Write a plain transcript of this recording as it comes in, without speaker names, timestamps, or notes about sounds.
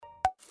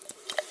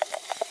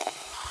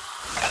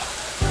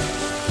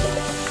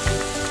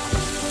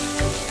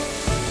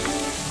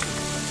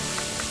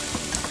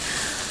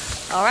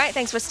All right,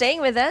 thanks for staying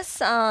with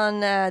us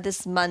on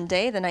this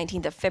Monday, the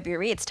 19th of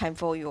February. It's time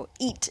for your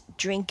Eat,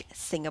 Drink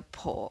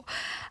Singapore.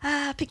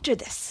 Picture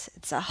this.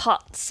 It's a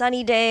hot,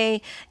 sunny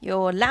day.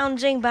 You're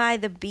lounging by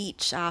the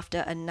beach after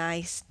a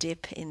nice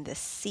dip in the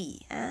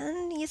sea,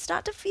 and you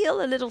start to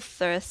feel a little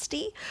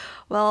thirsty.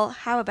 Well,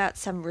 how about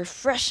some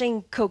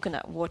refreshing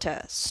coconut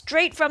water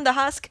straight from the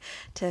husk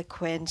to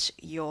quench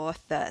your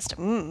thirst?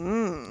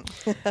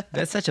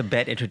 That's such a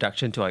bad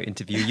introduction to our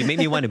interview. You make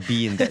me want to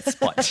be in that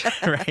spot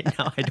right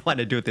now. I don't want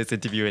to do this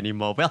interview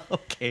anymore. Well,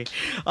 okay.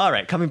 All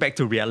right, coming back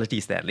to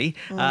reality, Stanley.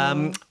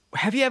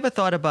 Have you ever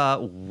thought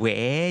about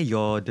where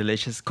your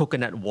delicious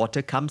coconut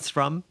water comes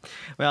from?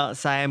 Well,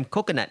 Siam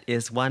Coconut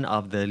is one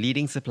of the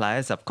leading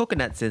suppliers of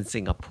coconuts in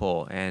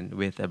Singapore, and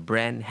with a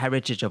brand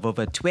heritage of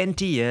over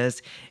 20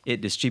 years,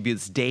 it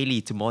distributes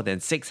daily to more than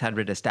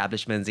 600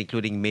 establishments,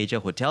 including major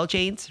hotel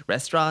chains,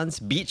 restaurants,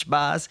 beach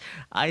bars,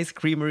 ice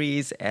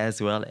creameries,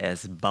 as well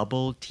as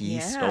bubble tea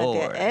stores.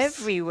 They're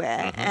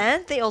everywhere.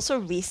 And they also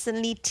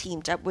recently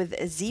teamed up with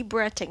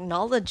Zebra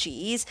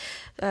Technologies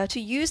to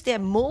use their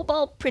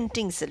mobile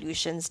printing solutions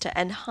to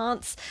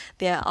enhance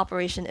their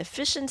operation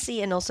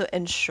efficiency and also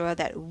ensure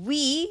that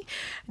we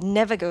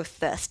never go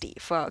thirsty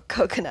for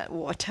coconut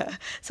water.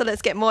 So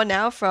let's get more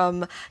now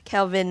from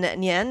Kelvin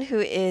Nguyen, who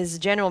is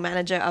General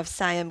Manager of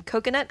Siam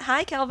Coconut.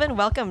 Hi, Kelvin.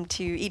 Welcome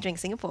to Eat Drink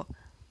Singapore.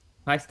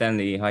 Hi,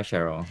 Stanley. Hi,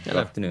 Cheryl. Good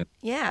afternoon.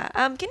 Yeah.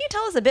 Can you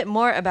tell us a bit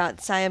more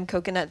about Siam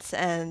Coconuts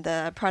and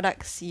the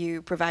products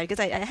you provide? Because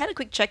I had a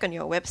quick check on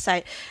your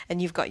website, and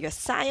you've got your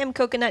Siam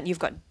coconut, you've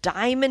got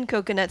diamond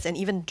coconuts, and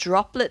even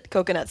droplet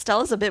coconuts.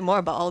 Tell us a bit more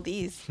about all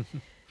these.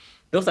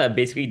 Those are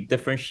basically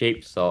different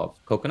shapes of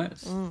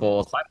coconuts.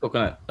 For Siam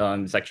Coconut,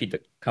 it's actually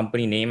the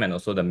company name and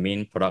also the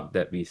main product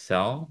that we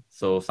sell.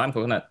 So Siam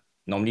Coconut,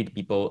 normally the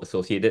people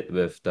associate it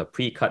with the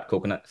pre-cut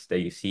coconuts that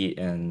you see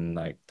in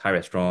like Thai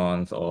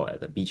restaurants or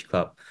at the beach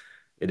club.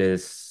 It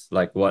is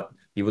like what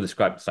people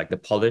describe as like the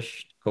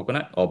polished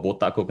coconut or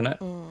botak coconut.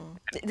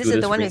 This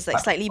is the one that's like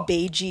slightly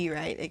beigey,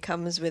 right? It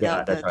comes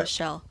without the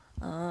shell.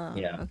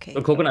 Okay.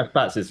 So coconut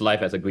starts its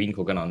life as a green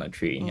coconut on a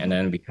tree, and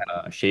then we kind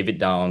of shave it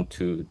down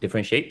to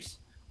different shapes.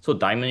 So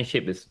diamond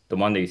shape is the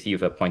one that you see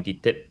with a pointy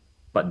tip.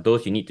 But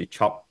those you need to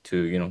chop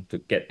to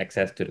get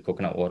access to the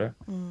coconut water.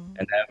 And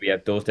then we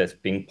have those that's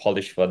being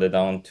polished further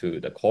down to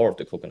the core of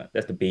the coconut.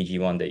 That's the beigey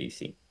one that you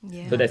see.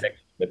 Yeah. So that's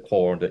actually the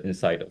core, the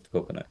inside of the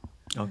coconut.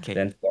 Okay.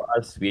 Then for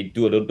us, we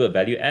do a little bit of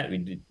value add.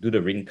 We do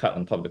the ring cut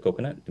on top of the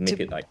coconut to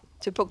make it like...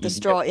 To poke the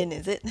straw in,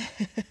 is it?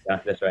 Yeah,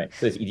 that's right.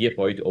 So it's easier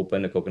for you to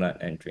open the coconut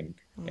and drink.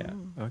 Yeah.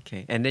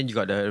 Okay. And then you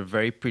got the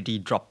very pretty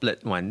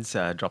droplet ones,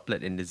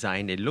 droplet in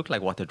design. They look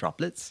like water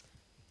droplets.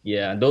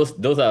 Yeah,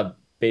 those are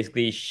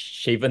basically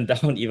shaven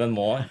down even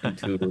more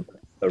into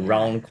a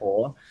round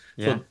core.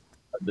 Yeah. So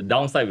the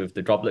downside with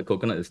the droplet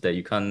coconut is that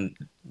you can't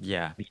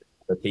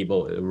the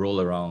table, it'll roll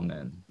around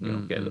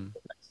and get a little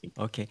bit messy.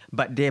 Okay,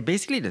 but they're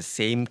basically the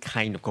same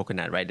kind of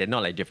coconut, right? They're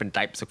not like different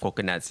types of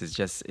coconuts. It's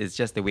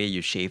just the way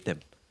you shave them.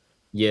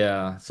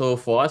 Yeah, so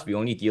for us, we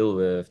only deal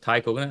with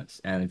Thai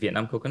coconuts and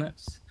Vietnam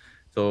coconuts.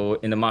 So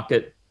in the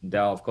market,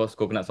 there are, of course,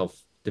 coconuts of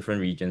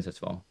different regions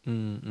as well.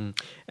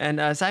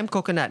 And Siam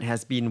Coconut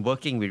has been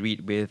working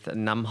with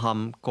Nam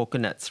Hom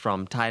coconuts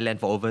from Thailand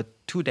for over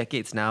 2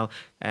 decades now,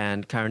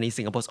 and currently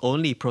Singapore's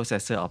only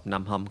processor of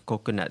Nam Hom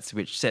coconuts,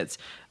 which sets,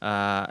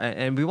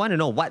 and we want to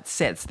know what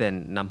sets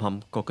then Nam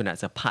Hom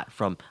coconuts apart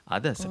from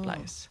other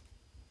suppliers.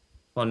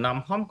 For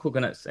Nam Hom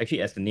coconuts,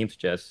 actually, as the name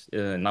suggests,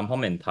 Nam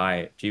Hom in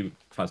Thai actually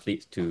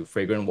translates to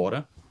fragrant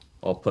water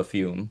or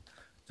perfume.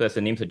 So as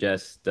the name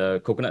suggests,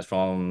 the coconuts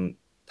from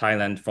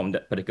Thailand from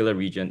that particular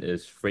region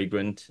is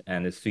fragrant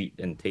and is sweet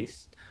in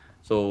taste.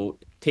 So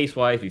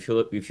taste-wise, we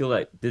feel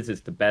like this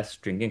is the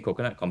best drinking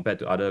coconut compared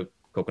to other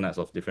coconuts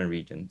of different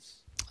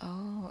regions.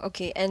 Oh,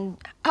 okay. And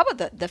how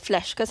about the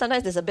flesh? Because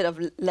sometimes there's a bit of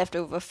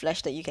leftover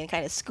flesh that you can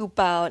kind of scoop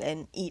out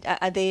and eat.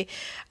 Are the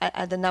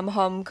Nam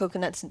Hom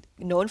coconuts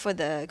known for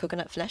the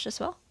coconut flesh as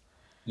well?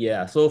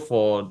 Yeah. So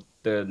for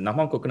the Nam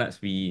Hom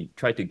coconuts, we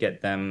try to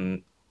get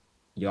them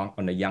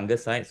on the younger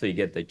side, so you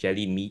get the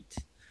jelly meat.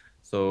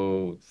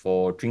 So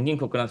for drinking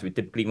coconuts, we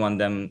typically want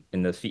them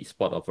in the sweet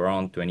spot of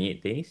around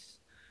 28 days.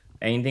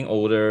 Anything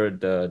older,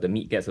 the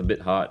meat gets a bit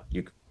hard,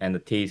 and the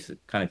taste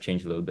kind of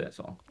change a little bit as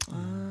well.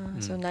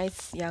 So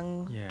nice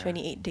young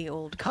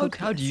 28-day-old How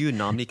coconuts. do you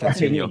normally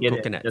consume your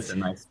coconuts? Just a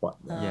nice spot.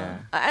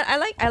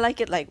 I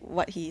like it like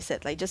what he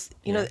said, like just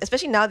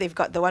especially now they've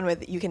got the one where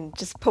you can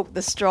just poke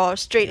the straw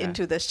straight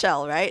into the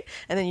shell, right?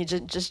 And then you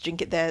just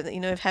drink it there.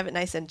 Have it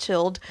nice and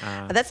chilled.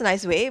 That's a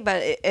nice way,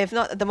 but if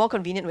not, the more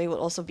convenient way will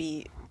also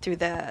be through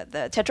the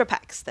Tetra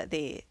packs that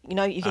they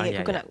you can get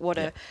coconut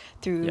water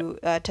through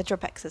Tetra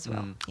packs as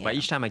well. But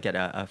each time I get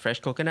a fresh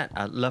coconut,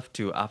 I'd love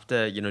to,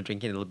 after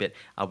drinking a little bit,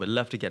 I would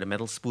love to get a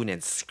metal spoon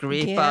and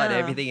scrape out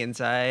everything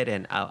inside,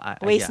 and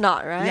waste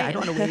not, right? Yeah, I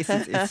don't want to waste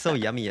it. It's so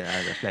yummy,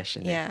 the flesh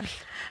in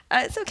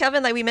it. So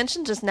Kelvin, like we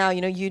mentioned just now,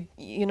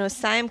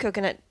 Siam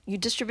Coconut you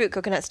distribute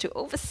coconuts to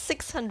over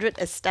 600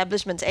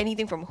 establishments,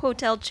 anything from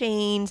hotel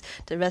chains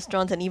to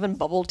restaurants and even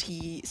bubble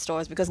tea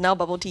stores, because now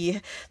bubble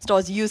tea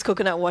stores use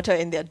coconut water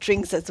in their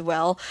drinks as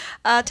well.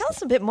 Tell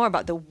us a bit more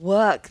about the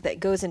work that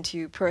goes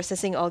into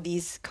processing all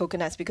these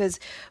coconuts, because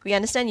we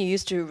understand you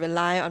used to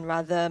rely on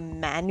rather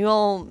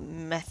manual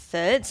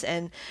methods,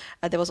 and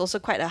there was also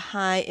quite a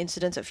high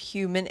incidence of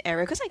human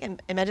error. Because I can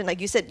imagine, like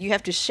you said, you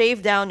have to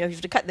shave down, you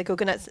have to cut the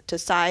coconuts to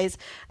size.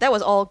 That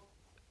was all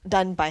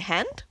done by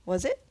hand,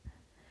 was it?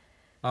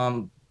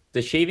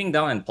 The shaving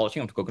down and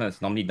polishing of the coconut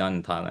is normally done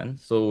in Thailand.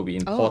 So Oh, we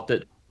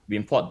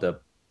import the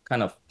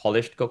kind of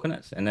polished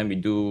coconuts, and then we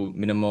do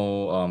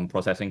minimal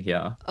processing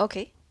here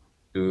okay.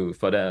 to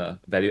further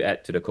value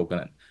add to the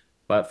coconut.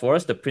 But for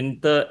us, the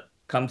printer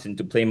comes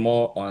into play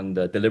more on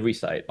the delivery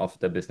side of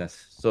the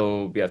business.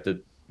 So we have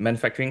the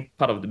manufacturing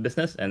part of the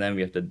business, and then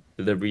we have the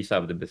delivery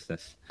side of the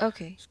business.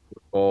 Okay.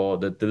 For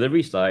the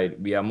delivery side,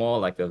 we are more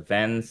like a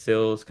van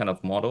sales kind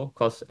of model,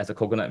 because as a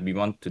coconut, we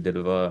want to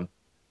deliver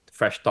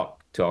fresh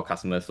stock to our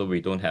customers, so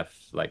we don't have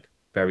like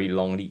very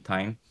long lead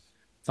time.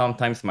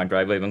 Sometimes my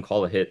driver even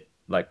call ahead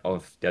like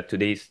of their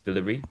today's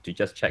delivery to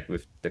just check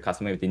with the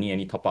customer if they need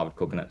any top up of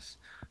coconuts.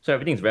 So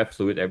everything's very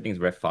fluid, everything's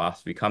very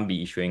fast. We can't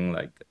be issuing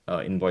like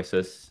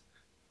invoices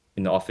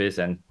in the office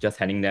and just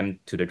handing them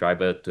to the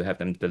driver to have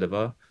them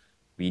deliver.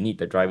 We need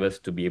the drivers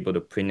to be able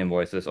to print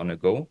invoices on the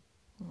go.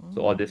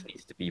 So all this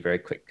needs to be very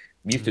quick.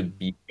 We used to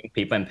be using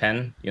paper and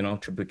pen,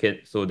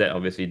 triplicate, so that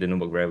obviously didn't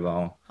work very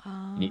well.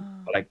 You need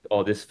to collect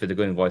all these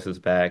physical invoices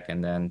back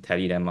and then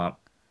tally them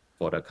up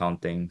for the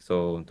accounting.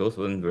 So those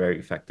weren't very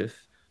effective.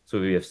 So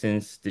we have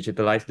since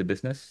digitalized the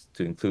business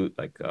to include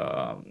like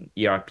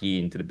ERP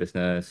into the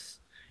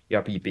business,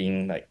 ERP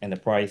being like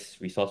enterprise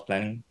resource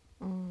planning.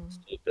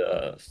 So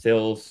the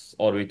sales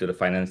all the way to the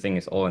financing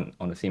is all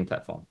on the same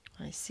platform.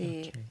 I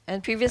see. Okay.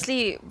 And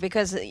previously,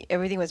 because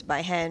everything was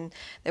by hand,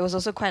 there was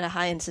also quite a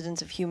high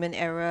incidence of human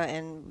error,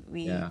 and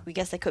Yeah. we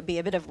guess there could be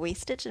a bit of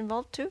wastage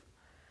involved too.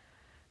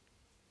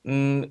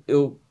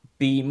 It'll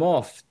be more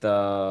of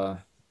the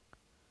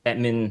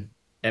admin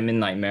admin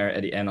nightmare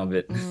at the end of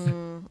it.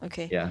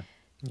 Okay. Yeah.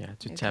 Yeah,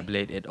 to Okay.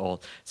 tabulate it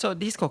all. So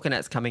these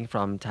coconuts coming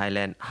from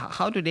Thailand,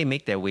 how do they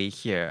make their way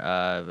here?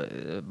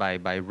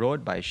 By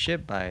road, by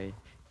ship, by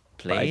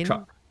By plane?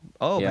 truck.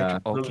 Oh, Yeah.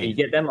 So we okay.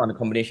 get them on a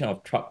combination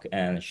of truck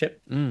and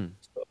ship. Mm,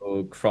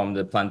 So from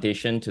the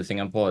plantation to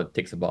Singapore, it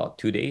takes about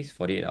 2 days,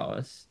 48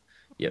 hours.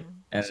 Yep.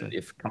 And so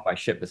if come by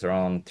ship, it's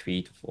around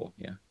 3 to 4.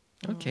 Yeah.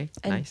 okay,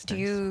 And nice, do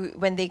nice. you,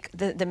 when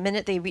the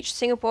minute they reach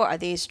Singapore, are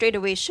they straight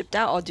away shipped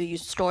out, or do you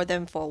store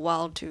them for a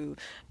while to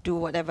do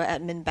whatever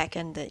admin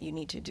backend that you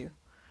need to do?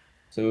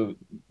 So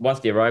once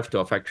they arrive to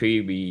our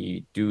factory,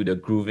 we do the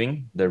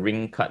grooving, the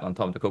ring cut on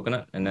top of the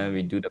coconut, and then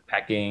we do the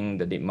packing,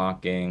 the date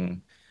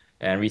marking.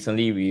 And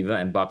recently we even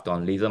embarked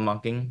on laser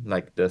marking,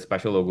 like the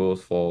special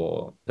logos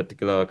for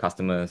particular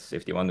customers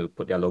if they want to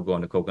put their logo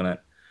on the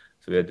coconut.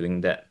 So we're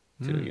doing that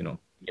to,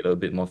 get a little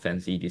bit more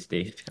fancy these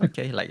days.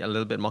 Okay, like a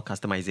little bit more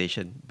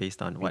customization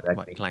based on what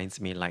Exactly.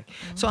 clients may like.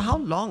 So how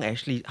long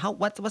actually,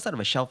 what sort of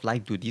a shelf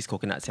life do these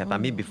coconuts have? I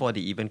mean, before they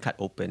even cut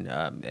open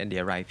and they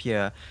arrive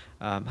here,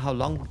 how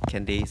long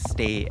can they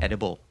stay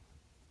edible?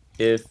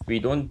 If we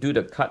don't do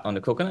the cut on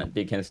the coconut,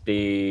 they can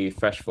stay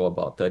fresh for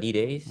about 30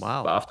 days.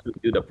 But Wow. after we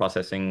do the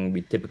processing,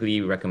 we typically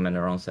recommend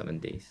around 7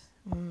 days.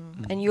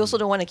 And you also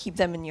don't want to keep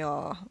them in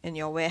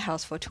your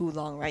warehouse for too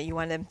long, right? You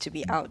want them to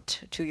be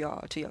out to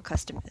your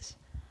customers.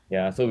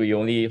 Yeah, so we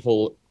only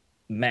hold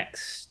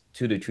max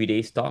 2 to 3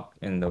 days stock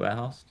in the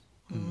warehouse.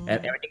 And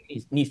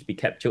everything needs to be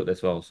kept chilled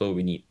as well. So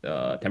we need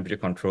temperature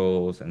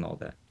controls and all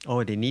that.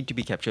 Oh, they need to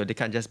be captured. They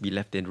can't just be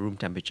left in room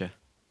temperature.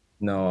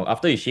 No,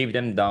 after you shave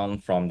them down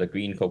from the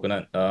green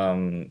coconut,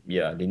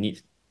 yeah, it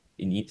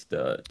needs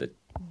the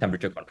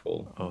temperature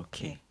control.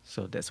 Okay,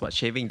 so that's what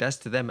shaving does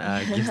to them.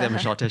 Gives them a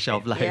shorter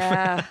shelf life.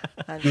 Yeah,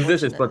 This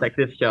is unfortunately.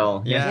 protective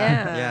shell.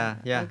 Yeah, Yeah,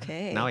 yeah.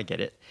 okay. Now I get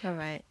it. All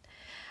right.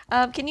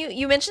 Can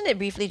you mentioned it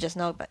briefly just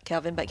now, but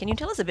Kelvin, but can you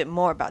tell us a bit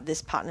more about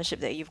this partnership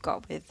that you've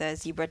got with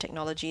Zebra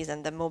Technologies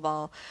and the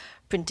mobile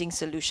printing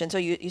solution? So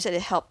you said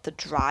it helped the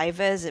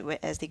drivers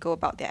as they go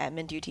about their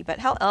admin duty, but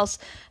how else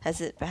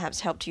has it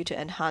perhaps helped you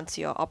to enhance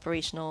your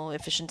operational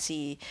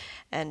efficiency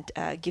and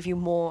give you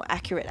more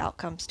accurate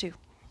outcomes too?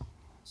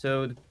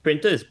 So the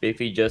printer is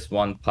basically just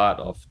one part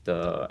of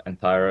the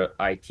entire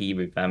IT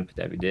revamp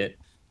that we did.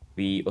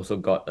 We also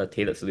got a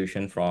tailored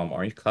solution from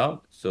Orange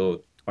Cloud.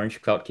 So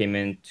Orange Cloud came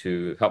in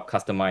to help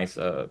customize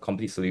a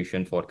complete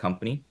solution for the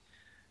company.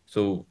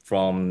 So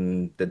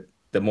from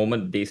the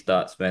moment the day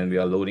starts, when we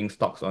are loading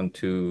stocks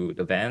onto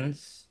the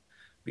vans,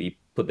 we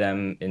put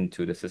them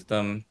into the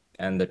system,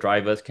 and the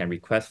drivers can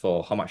request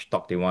for how much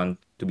stock they want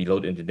to be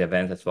loaded into their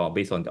vans as well,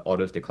 based on the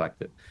orders they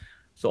collected.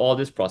 So all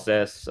this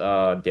process, they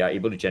are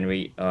able to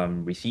generate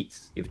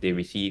receipts if they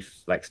receive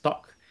like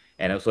stock.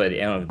 And also at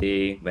the end of the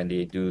day, when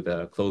they do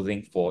the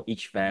closing for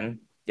each van,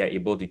 they're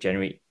able to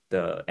generate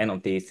the end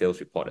of day sales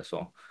report as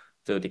well.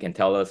 So they can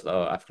tell us,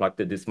 I've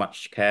collected this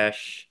much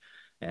cash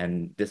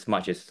and this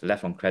much is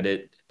left on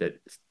credit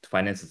that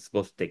finance is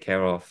supposed to take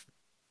care of.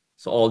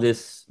 So all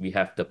this, we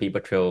have the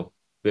paper trail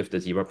with the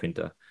Zebra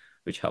printer,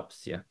 which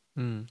helps. Yeah.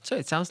 So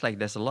it sounds like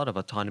there's a lot of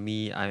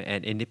autonomy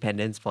and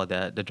independence for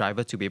the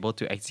driver to be able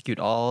to execute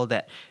all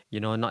that,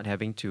 not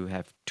having to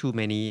have too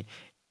many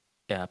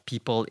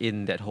people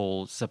in that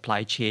whole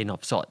supply chain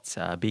of sorts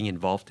being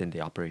involved in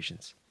the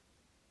operations.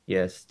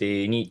 Yes,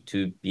 they need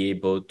to be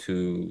able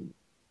to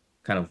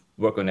kind of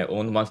work on their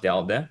own once they're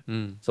out there.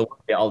 So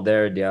once they're out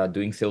there, they are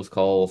doing sales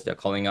calls, they're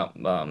calling up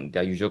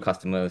their usual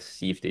customers,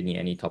 see if they need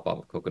any top up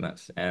of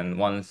coconuts. And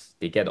once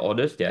they get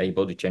orders, they're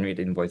able to generate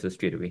the invoices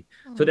straight away.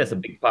 So that's a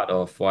big part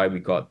of why we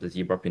got the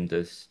Zebra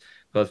printers,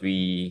 because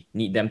we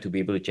need them to be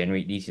able to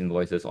generate these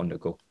invoices on the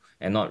go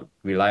and not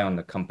rely on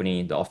the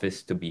company, the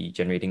office to be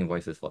generating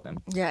invoices for them.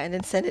 Yeah, and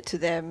then send it to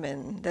them,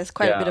 and there's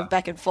quite a bit of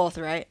back and forth,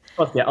 right?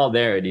 Because they're out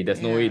there already,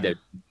 there's no way Yeah. that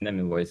we send them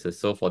invoices.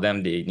 So for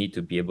them, they need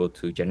to be able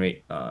to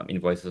generate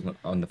invoices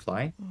on the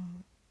fly.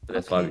 So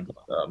that's why we Okay.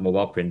 got a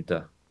mobile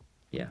printer.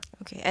 Yeah.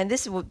 Okay, and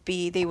this would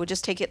be they would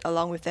just take it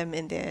along with them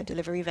in their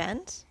delivery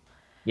vans?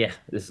 Yeah.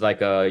 It's like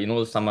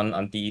someone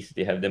aunties,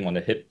 they have them on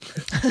the hip.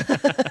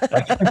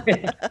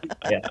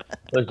 Yeah.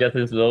 So it's just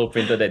this little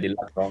printer that they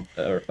lug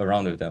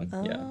around with them.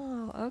 Yeah.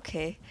 Oh,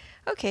 okay.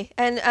 Okay.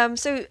 And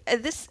so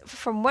this,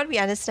 from what we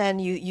understand,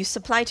 you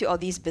supply to all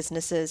these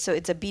businesses, so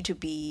it's a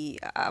B2B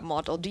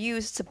model. Do you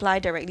supply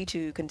directly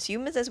to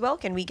consumers as well?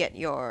 Can we get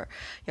your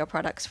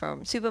products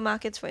from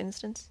supermarkets, for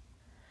instance?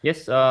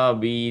 Yes,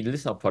 we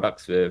list our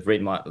products with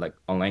RedMart, like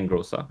online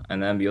grocer,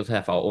 and then we also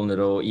have our own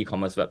little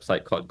e-commerce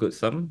website called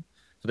Goodsome.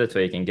 So that's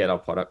where you can get our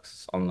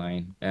products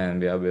online,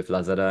 and we are with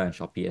Lazada and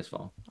Shopee as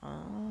well.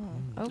 Oh,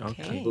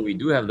 okay. okay. So we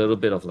do have a little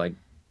bit of like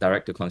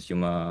direct to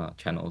consumer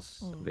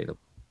channels available.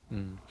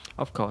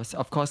 Of course,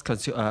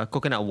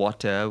 coconut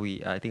water.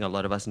 I think a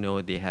lot of us know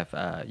they have,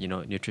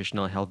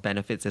 nutritional health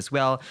benefits as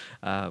well.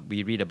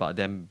 We read about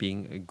them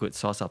being a good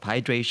source of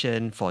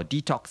hydration, for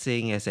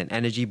detoxing, as an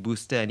energy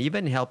booster, and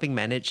even helping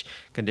manage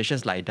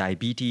conditions like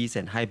diabetes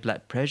and high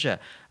blood pressure.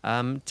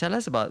 Tell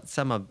us about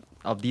some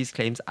of these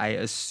claims. I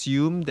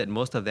assume that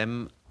most of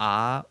them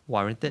are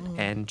warranted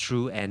and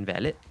true and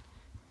valid.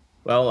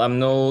 Well, I'm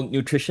no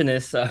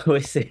nutritionist. I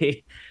always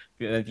say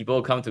when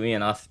people come to me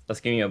and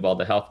asking me about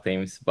the health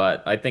claims,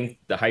 but I think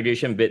the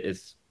hydration bit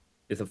is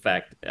a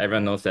fact.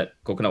 Everyone knows that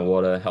coconut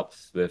water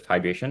helps with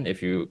hydration.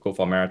 If you go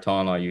for a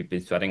marathon or you've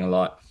been sweating a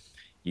lot,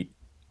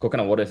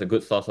 coconut water is a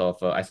good source of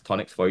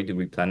isotonics for you to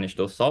replenish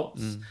those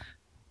salts.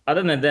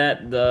 Other than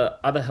that, the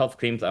other health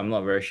claims, I'm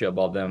not very sure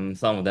about them.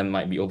 Some of them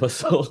might be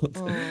oversold.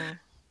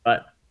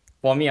 But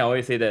for me, I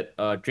always say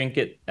that drink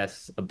it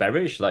as a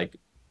beverage, like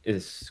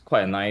is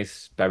quite a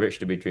nice beverage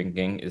to be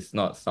drinking. It's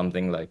not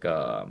something like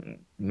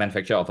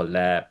manufacture of a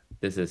lab.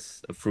 This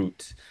is a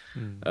fruit.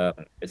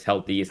 It's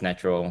healthy, it's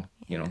natural.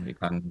 You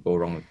can't go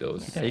wrong with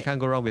those. Yeah, you can't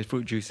go wrong with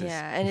fruit juices.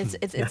 Yeah, and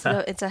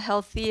it's a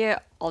healthier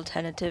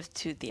alternative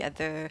to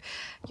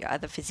your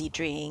other fizzy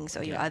drinks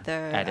or your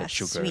other added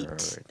sugar,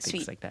 things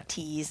sweet like that.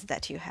 teas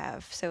that you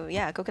have. So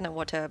yeah, coconut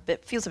water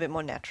feels a bit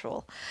more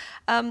natural.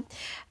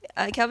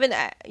 Kelvin,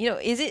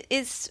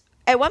 is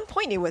at one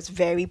point it was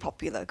very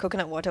popular.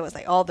 Coconut water was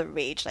like all the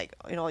rage. Like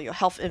your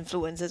health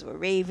influencers were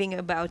raving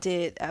about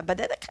it. But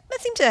that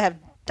seemed to have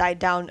died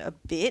down a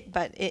bit.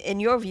 But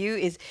in your view,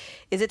 is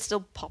it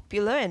still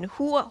popular? And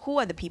who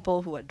are the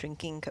people who are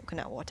drinking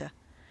coconut water?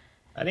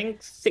 I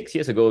think 6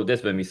 years ago,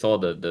 that's when we saw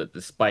the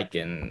spike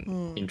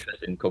in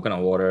interest in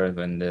coconut water,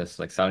 when there's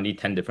like suddenly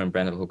 10 different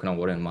brands of coconut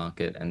water in the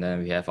market. And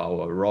then we have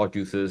our raw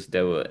juices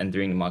that were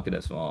entering the market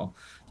as well.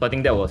 So I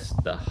think that was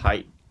the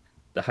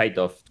height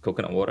of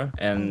coconut water.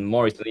 And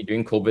more recently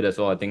during COVID as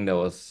well, I think there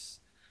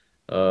was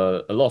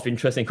a lot of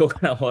interest in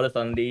coconut water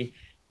suddenly.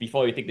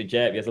 Before you take the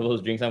jab, you're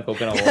supposed to drink some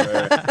coconut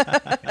water.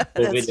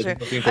 That's true.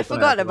 I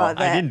forgot about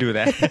that. I didn't do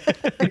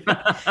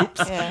that.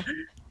 Yeah.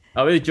 I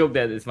always joke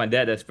that it's my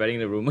dad that's spreading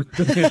the rumor.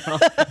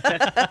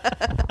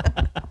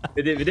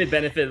 We did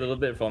benefit a little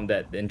bit from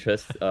that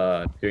interest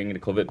during the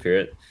COVID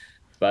period.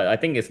 But I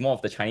think it's more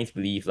of the Chinese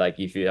belief, like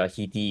if you are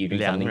heaty, you drink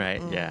Liang, something.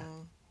 right? Yeah.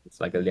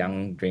 It's like a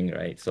liang drink,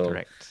 right?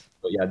 Correct.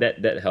 So yeah,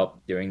 that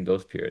helped during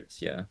those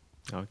periods. Yeah.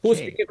 Okay. Who's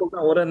drinking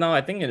coconut water now?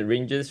 I think it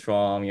ranges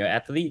from your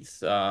athletes,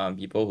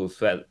 people who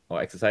sweat or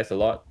exercise a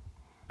lot.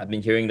 I've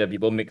been hearing that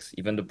people mix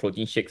even the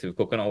protein shakes with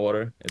coconut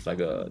water. It's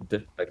like a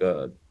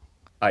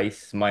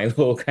ice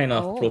Milo kind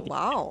of Oh, protein.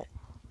 wow.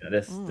 Yeah,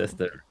 that's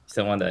the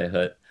recent one that I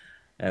heard.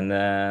 And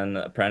then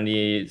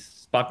apparently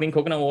sparkling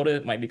coconut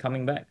water might be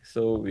coming back.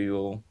 So we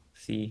will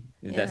see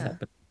if that's Yeah.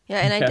 happening. Yeah,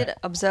 and I did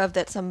observe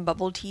that some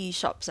bubble tea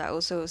shops are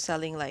also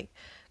selling like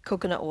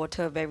coconut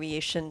water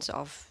variations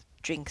of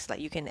drinks. Like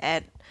you can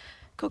add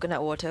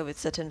coconut water with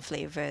certain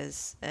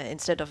flavors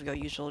instead of your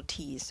usual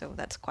tea. So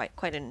that's quite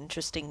an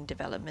interesting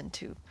development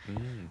too.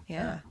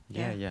 Yeah.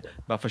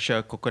 But for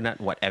sure,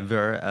 coconut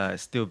whatever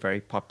is still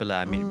very popular.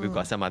 I mean, we've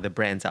got some other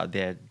brands out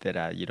there that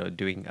are,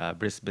 doing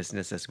brisk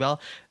business as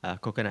well.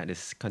 Coconut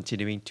is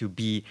continuing to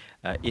be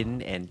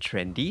in and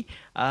trendy.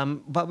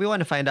 But we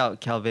want to find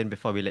out, Kelvin,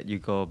 before we let you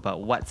go,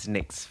 about what's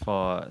next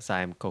for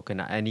Siam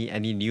Coconut.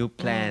 Any new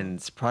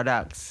plans,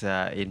 products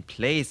in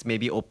place?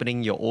 Maybe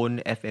opening your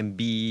own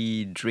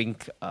F&B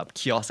drink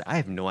kiosk? I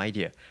have no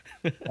idea.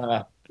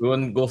 We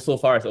won't go so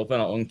far as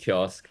open our own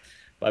kiosk,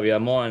 but we are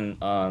more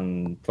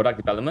on product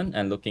development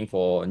and looking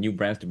for new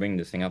brands to bring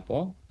to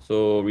Singapore.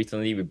 So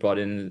recently we brought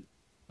in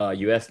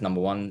US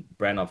 #1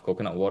 brand of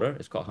coconut water.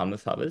 It's called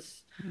Harmless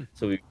Harvest.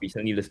 So we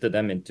recently listed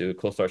them into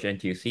cold storage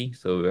NTUC.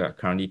 So we are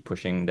currently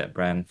pushing that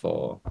brand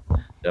for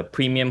the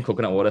premium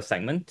coconut water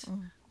segment.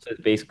 So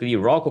it's basically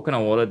raw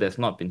coconut water that's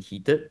not been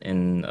heated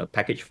in a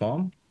packaged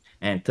form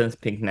and it turns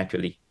pink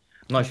naturally.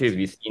 I'm not sure if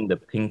you've seen the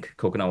pink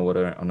coconut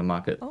water on the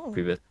market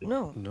previously.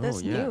 No,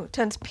 that's yeah. new.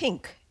 Turns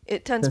pink.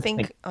 It turns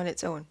pink on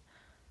its own.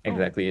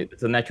 Exactly.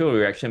 It's a natural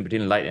reaction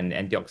between light and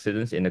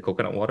antioxidants in the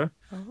coconut water.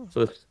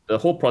 So the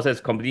whole process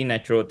is completely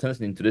natural. It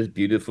turns into this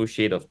beautiful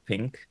shade of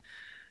pink.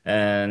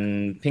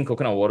 And pink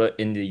coconut water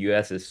in the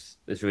US is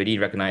really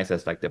recognized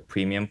as like the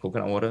premium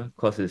coconut water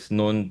because it's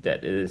known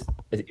that if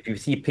you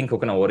see pink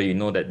coconut water, you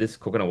know that this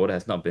coconut water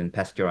has not been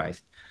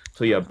pasteurized.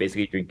 So you're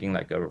basically drinking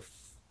like a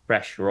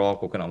fresh, raw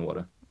coconut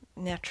water.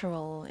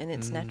 Natural in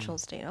its natural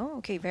state. Oh,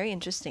 okay, very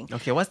interesting.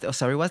 Okay, what's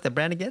the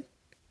brand again?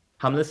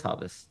 Harmless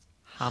Harvest.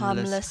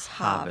 Harmless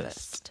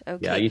Harvest.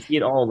 Okay. Yeah, you see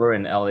it all over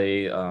in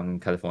LA,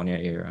 California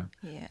area.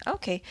 Yeah.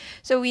 Okay.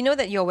 So we know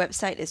that your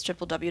website is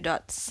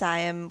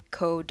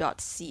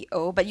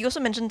www.siamco.co, but you also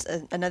mentioned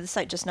another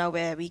site just now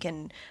where we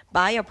can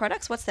buy your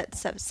products. What's that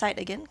site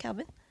again,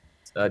 Calvin?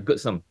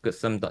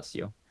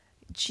 Goodsome.co.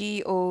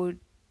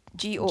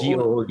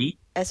 GOOD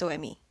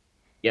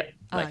Yep,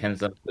 like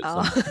handsome.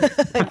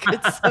 Goodsome.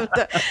 Good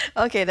stuff.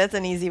 Okay, that's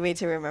an easy way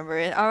to remember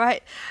it. All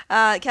right.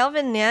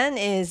 Calvin Nyan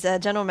is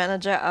General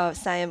Manager of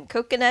Siam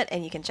Coconut,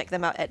 and you can check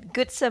them out at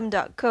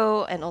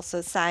goodsome.co and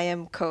also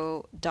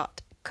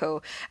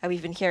siamco.co.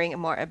 We've been hearing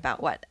more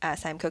about what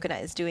Siam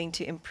Coconut is doing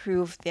to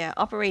improve their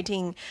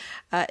operating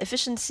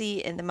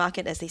efficiency in the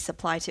market as they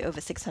supply to over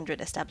 600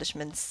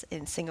 establishments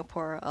in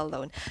Singapore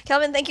alone.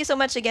 Calvin, thank you so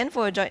much again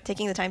for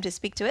taking the time to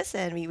speak to us,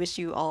 and we wish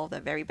you all the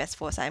very best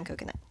for Siam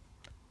Coconut.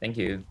 Thank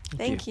you.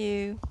 Thank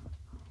you.